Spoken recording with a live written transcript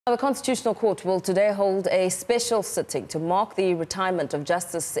The Constitutional Court will today hold a special sitting to mark the retirement of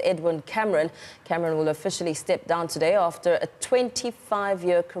Justice Edwin Cameron. Cameron will officially step down today after a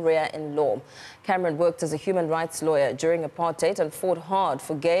 25-year career in law. Cameron worked as a human rights lawyer during apartheid and fought hard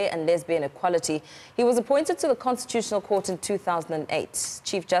for gay and lesbian equality. He was appointed to the Constitutional Court in 2008.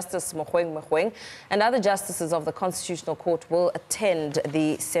 Chief Justice Mogoeng Mogoeng and other justices of the Constitutional Court will attend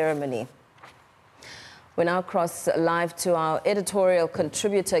the ceremony. We now cross live to our editorial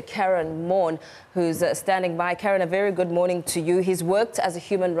contributor, Karyn Maughan, who's standing by. Karyn, a very good morning to you. He's worked as a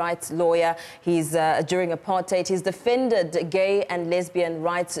human rights lawyer. He's during apartheid. He's defended gay and lesbian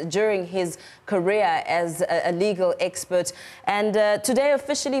rights during his career as a legal expert. And today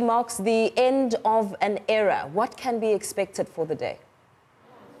officially marks the end of an era. What can be expected for the day?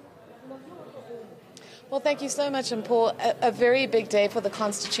 Well, thank you so much, and Paul. A very big day for the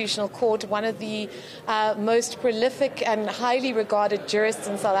Constitutional Court, one of the most prolific and highly regarded jurists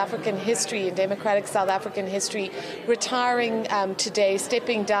in South African history, in democratic South African history, retiring today,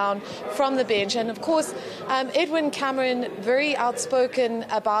 stepping down from the bench. And of course, Edwin Cameron, very outspoken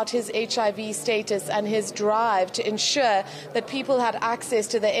about his HIV status and his drive to ensure that people had access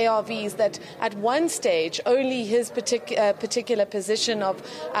to the ARVs that at one stage only his particular position of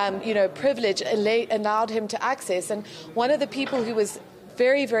privilege allowed him to access. And one of the people who was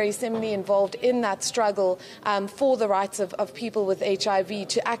very, very similarly involved in that struggle for the rights of people with HIV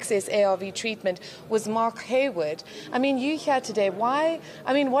to access ARV treatment was Mark Haywood. I mean, you here today, why?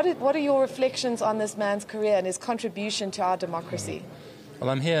 I mean, what are your reflections on this man's career and his contribution to our democracy?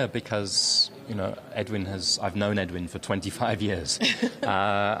 Well, I'm here because, I've known Edwin for 25 years.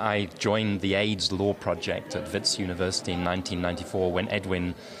 I joined the AIDS Law Project at Wits University in 1994 when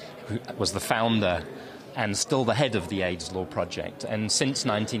Edwin, who was the founder and still the head of the AIDS Law Project. And since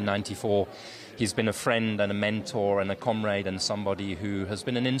 1994, he's been a friend and a mentor and a comrade and somebody who has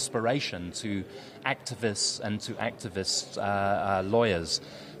been an inspiration to activists and to activist lawyers.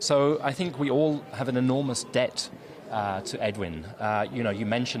 So I think we all have an enormous debt to Edwin. You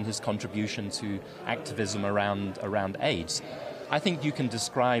mentioned his contribution to activism around AIDS. I think you can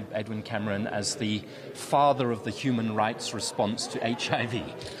describe Edwin Cameron as the father of the human rights response to HIV.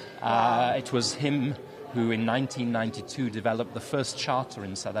 It was him who in 1992 developed the first charter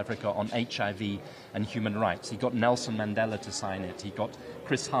in South Africa on HIV and human rights. He got Nelson Mandela to sign it. He got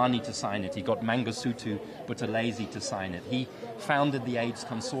Chris Hani to sign it. He got Mangosuthu Buthelezi to sign it. He founded the AIDS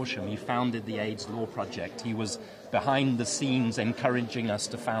Consortium. He founded the AIDS Law Project. He was behind the scenes encouraging us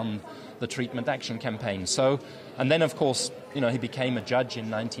to found the Treatment Action Campaign. And then, of course, he became a judge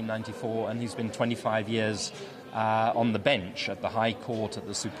in 1994, and he's been 25 years on the bench at the High Court, at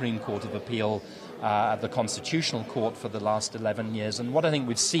the Supreme Court of Appeal, at the Constitutional Court for the last 11 years. And what I think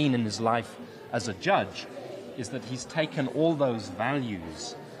we've seen in his life as a judge is that he's taken all those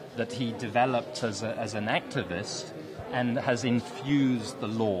values that he developed as an activist and has infused the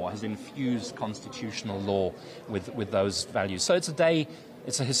law, has infused constitutional law with those values. So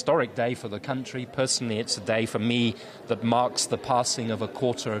it's a historic day for the country. Personally, it's a day for me that marks the passing of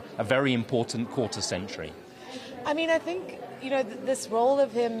a very important quarter century. I mean, I think, this role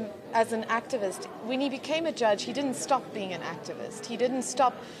of him as an activist, when he became a judge, he didn't stop being an activist. He didn't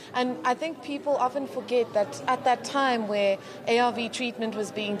stop. And I think people often forget that at that time where ARV treatment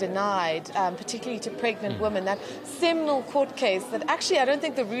was being denied, particularly to pregnant women, that seminal court case that actually I don't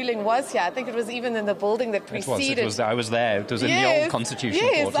think the ruling was here. I think it was even in the building that preceded. It was. I was there. It was in the old Constitutional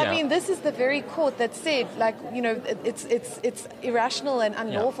Court. Yes, I mean, this is the very court that said, it's irrational and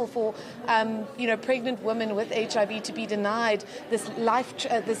unlawful for, pregnant women with HIV to be denied this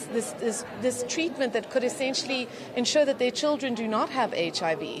this treatment that could essentially ensure that their children do not have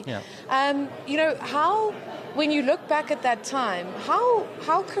HIV. How, when you look back at that time,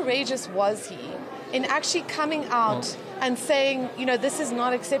 how courageous was he in actually coming out and saying, this is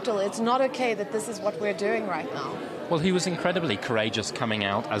not acceptable, it's not okay that this is what we're doing right now? Well, he was incredibly courageous coming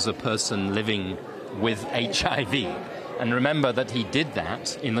out as a person living with HIV. And remember that he did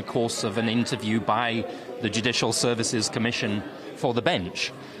that in the course of an interview by the Judicial Services Commission for the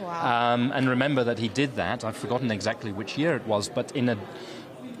bench. Wow. And remember that he did that, I've forgotten exactly which year it was, but in a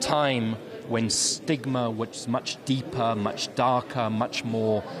time when stigma was much deeper, much darker, much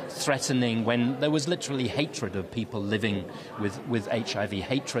more threatening, when there was literally hatred of people living with HIV,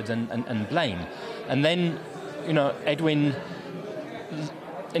 hatred and blame. And then, Edwin,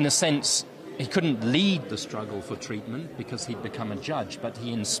 in a sense, he couldn't lead the struggle for treatment because he'd become a judge, but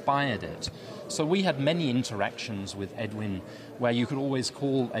he inspired it. So we had many interactions with Edwin where you could always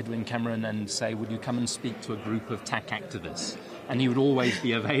call Edwin Cameron and say, would you come and speak to a group of TAC activists? And he would always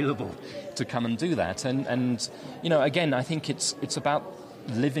be available to come and do that. And again, I think it's about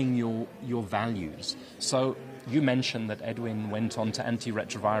living your values. So you mentioned that Edwin went on to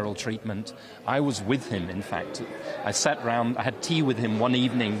antiretroviral treatment. I was with him, in fact. I sat round, I had tea with him one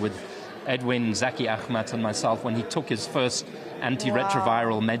evening with Edwin, Zaki Ahmad and myself when he took his first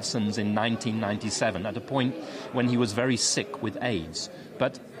antiretroviral medicines in 1997 at a point when he was very sick with AIDS.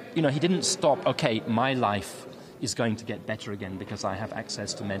 But, you know, he didn't stop, okay, my life is going to get better again because I have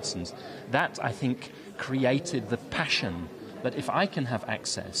access to medicines. That, I think, created the passion that if I can have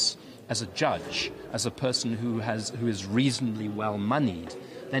access as a judge, as a person who is reasonably well moneyed,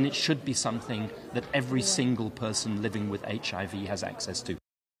 then it should be something that every single person living with HIV has access to.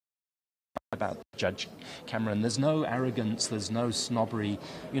 About Judge Cameron, there's no arrogance, there's no snobbery.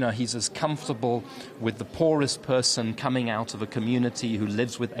 You know, he's as comfortable with the poorest person coming out of a community who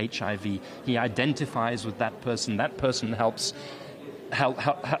lives with HIV. He identifies with that person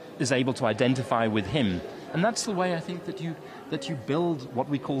is able to identify with him. And that's the way I think that you build what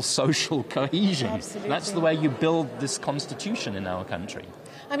we call social cohesion. Absolutely. That's the way you build this constitution in our country.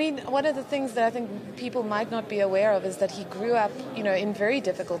 I mean, one of the things that I think people might not be aware of is that he grew up, you know, in very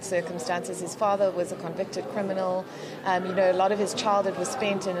difficult circumstances. His father was a convicted criminal. You know, a lot of his childhood was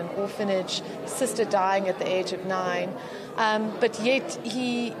spent in an orphanage, his sister dying at the age of 9. But yet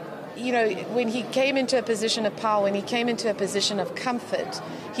he, you know, when he came into a position of power, when he came into a position of comfort,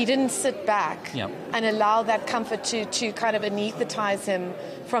 he didn't sit back and allow that comfort to kind of anesthetize him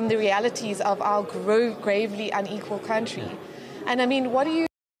from the realities of our gravely unequal country. And I mean, what do you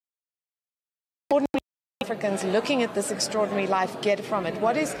ordinary Africans looking at this extraordinary life get from it?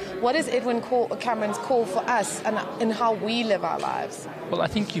 What is Edwin Cameron's call for us and in how we live our lives? Well, I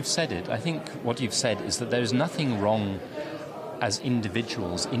think you've said it. I think what you've said is that there's nothing wrong as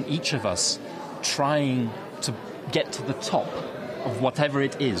individuals in each of us trying to get to the top of whatever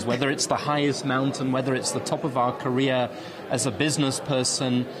it is, whether it's the highest mountain, whether it's the top of our career as a business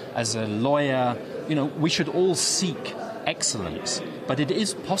person, as a lawyer. You know, we should all seek excellence, but it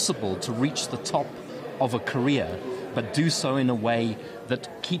is possible to reach the top of a career, but do so in a way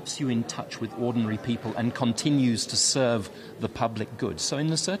that keeps you in touch with ordinary people and continues to serve the public good. So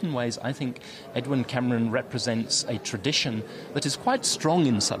in certain ways, I think Edwin Cameron represents a tradition that is quite strong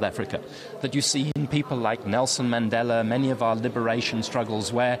in South Africa, that you see in people like Nelson Mandela, many of our liberation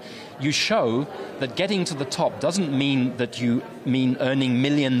struggles, where you show that getting to the top doesn't mean that you mean earning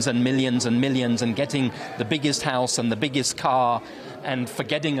millions and millions and millions and getting the biggest house and the biggest car and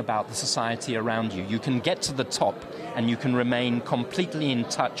forgetting about the society around you. You can get to the top and you can remain completely in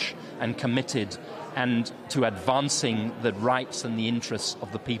touch and committed and to advancing the rights and the interests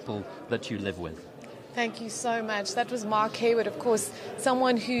of the people that you live with. Thank you so much. That was Mark Hayward, of course,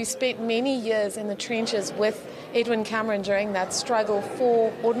 someone who spent many years in the trenches with Edwin Cameron during that struggle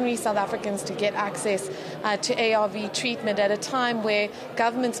for ordinary South Africans to get access to ARV treatment at a time where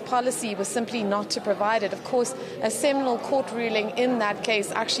government's policy was simply not to provide it. Of course, a seminal court ruling in that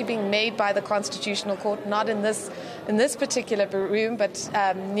case actually being made by the Constitutional Court, not in this particular room, but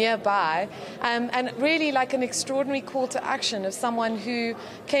nearby, and really like an extraordinary call to action of someone who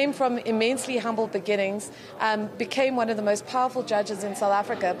came from immensely humble beginnings, became one of the most powerful judges in South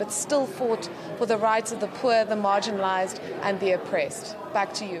Africa, but still fought for the rights of the poor, the marginalized, and the oppressed.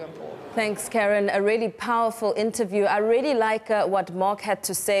 Back to you, Paul. Thanks, Karyn. A really powerful interview. I really like what Mark had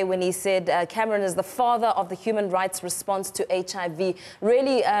to say when he said Cameron is the father of the human rights response to HIV.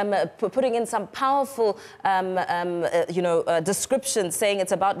 Really putting in some powerful, descriptions, saying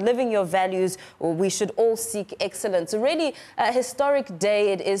it's about living your values, or we should all seek excellence. A really historic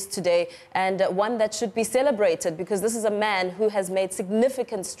day it is today, and one that should be celebrated, because this is a man who has made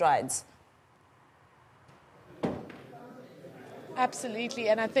significant strides. Absolutely,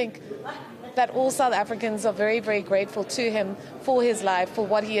 and I think that all South Africans are very, very grateful to him for his life, for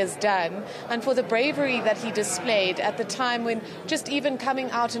what he has done, and for the bravery that he displayed at the time when just even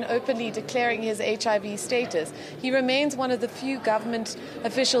coming out and openly declaring his HIV status. He remains one of the few government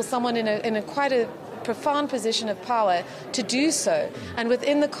officials, someone in a quite a profound position of power to do so. And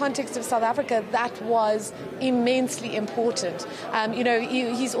within the context of South Africa, that was immensely important.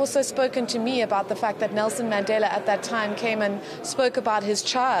 He's also spoken to me about the fact that Nelson Mandela at that time came and spoke about his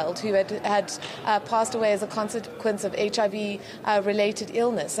child who had passed away as a consequence of HIV-related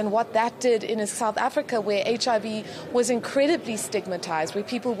illness, and what that did in South Africa, where HIV was incredibly stigmatized, where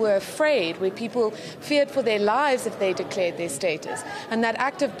people were afraid, where people feared for their lives if they declared their status. And that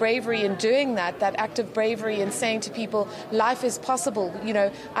act of bravery in doing that act of bravery in saying to people, life is possible,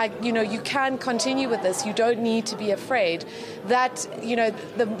 you can continue with this, you don't need to be afraid. That,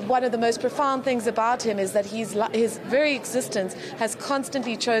 one of the most profound things about him is that his very existence has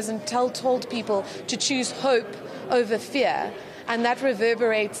constantly told people to choose hope over fear. And that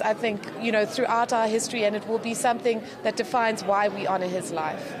reverberates, I think, throughout our history, and it will be something that defines why we honor his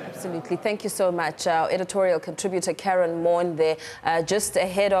life. Absolutely. Thank you so much. Our editorial contributor Karyn Maughan there, just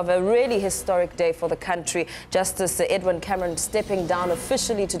ahead of a really historic day for the country. Justice Edwin Cameron stepping down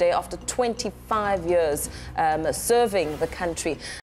officially today after 25 years serving the country.